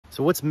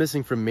So what's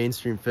missing from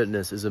mainstream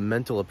fitness is a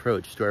mental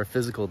approach to our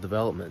physical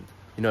development.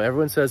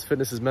 Everyone says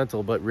fitness is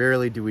mental, but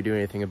rarely do we do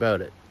anything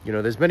about it.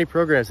 There's many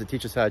programs that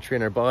teach us how to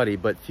train our body,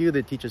 but few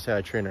that teach us how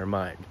to train our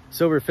mind.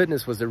 Sober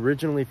Fitness was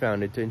originally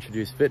founded to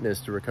introduce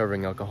fitness to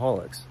recovering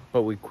alcoholics.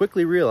 But we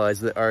quickly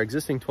realized that our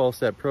existing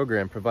 12-step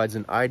program provides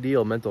an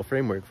ideal mental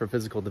framework for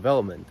physical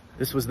development.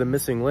 This was the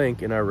missing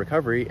link in our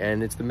recovery,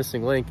 and it's the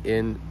missing link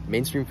in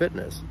mainstream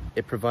fitness.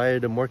 It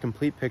provided a more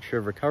complete picture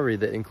of recovery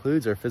that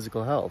includes our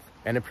physical health,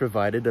 and it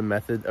provided a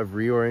method of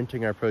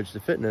reorienting our approach to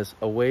fitness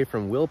away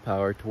from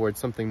willpower towards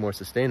something more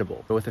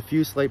sustainable. But with a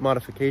few slight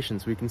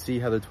modifications, we can see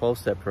how the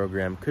 12-step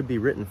program could be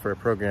written for a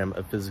program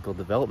of physical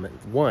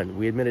development. 1.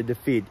 We admitted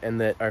defeat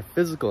and that our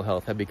physical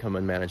health had become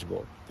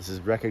unmanageable. This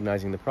is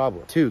recognizing the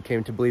problem. 2.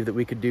 Came to believe that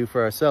we could do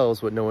for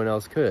ourselves what no one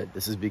else could.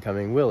 This is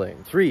becoming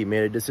willing. 3.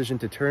 Made a decision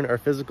to turn our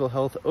physical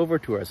health over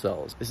to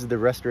ourselves. This is the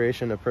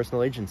restoration of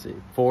personal agency.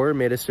 4.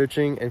 Made a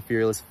searching and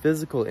fearless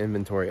physical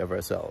inventory of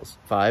ourselves.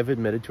 5.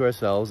 Admitted to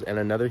ourselves and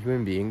another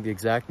human being the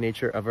exact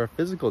nature of our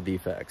physical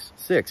defects.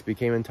 6.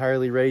 Became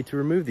entirely ready to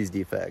remove these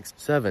defects.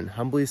 7.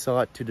 Humbly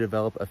sought to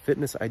develop a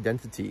fitness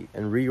identity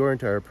and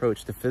reorient our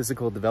approach to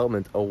physical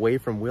development away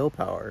from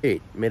willpower.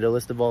 8. Made a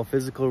list of all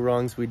physical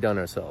wrongs we'd done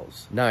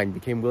ourselves. 9.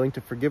 Became willing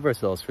to forgive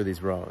ourselves for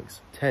these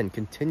wrongs. 10.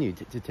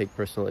 Continued to take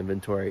personal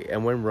inventory,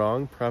 and when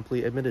wrong,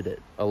 promptly admitted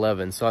it.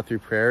 11. Sought through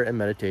prayer and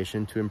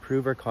meditation to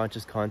improve our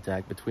conscious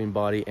contact between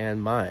body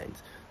and mind,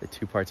 the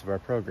two parts of our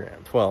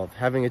program. 12.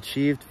 Having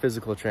achieved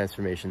physical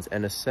transformations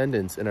and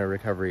ascendance in our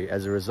recovery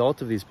as a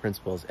result of these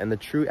principles and the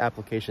true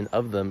application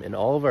of them in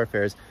all of our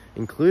affairs,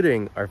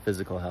 including our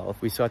physical health,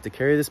 we sought to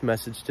carry this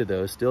message to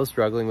those still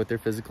struggling with their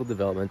physical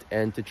development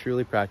and to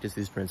truly practice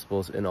these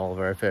principles in all of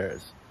our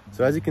affairs.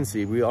 So as you can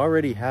see, we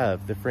already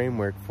have the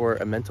framework for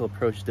a mental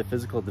approach to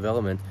physical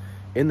development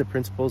in the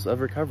principles of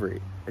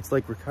recovery. It's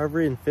like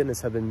recovery and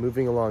fitness have been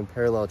moving along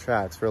parallel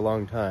tracks for a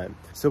long time.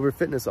 Sober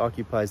Fitness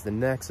occupies the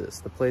nexus,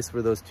 the place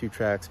where those two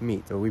tracks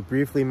meet. So we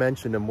briefly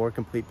mentioned a more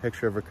complete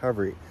picture of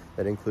recovery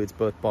that includes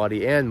both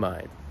body and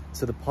mind.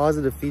 So the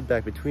positive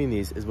feedback between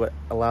these is what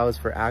allows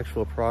for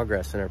actual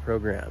progress in our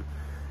program.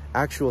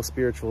 Actual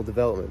spiritual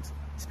development.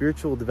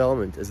 Spiritual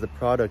development is the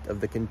product of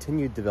the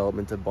continued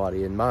development of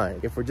body and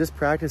mind. If we're just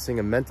practicing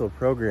a mental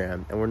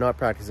program and we're not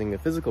practicing a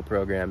physical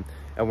program,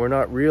 and we're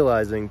not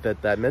realizing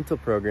that that mental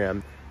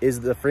program is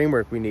the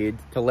framework we need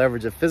to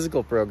leverage a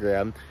physical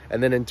program,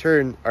 and then in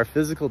turn our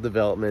physical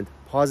development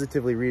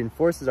positively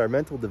reinforces our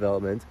mental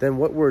development, then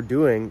what we're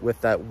doing with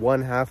that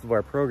one half of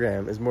our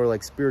program is more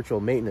like spiritual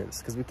maintenance,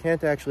 because we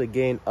can't actually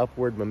gain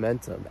upward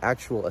momentum,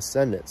 actual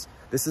ascendance.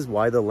 This is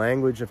why the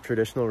language of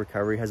traditional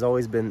recovery has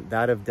always been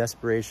that of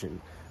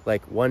desperation,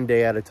 like one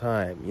day at a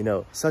time.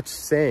 Such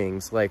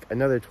sayings like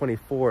another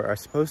 24 are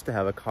supposed to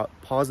have a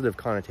positive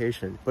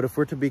connotation, but if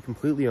we're to be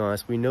completely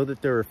honest, we know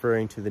that they're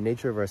referring to the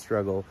nature of our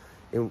struggle,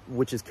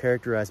 which is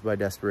characterized by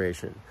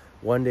desperation.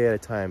 One day at a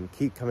time,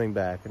 keep coming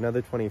back,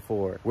 another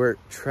 24. We're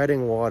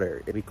treading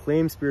water. We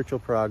claim spiritual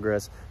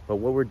progress, but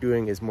what we're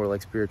doing is more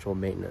like spiritual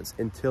maintenance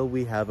until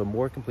we have a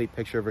more complete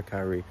picture of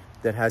recovery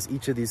that has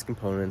each of these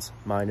components,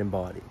 mind and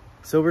body.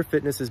 Sober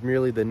Fitness is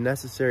merely the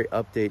necessary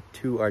update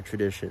to our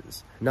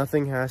traditions.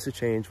 Nothing has to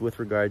change with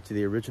regard to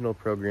the original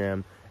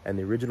program and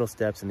the original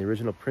steps and the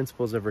original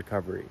principles of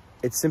recovery.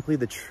 It's simply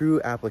the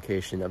true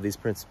application of these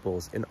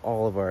principles in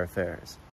all of our affairs.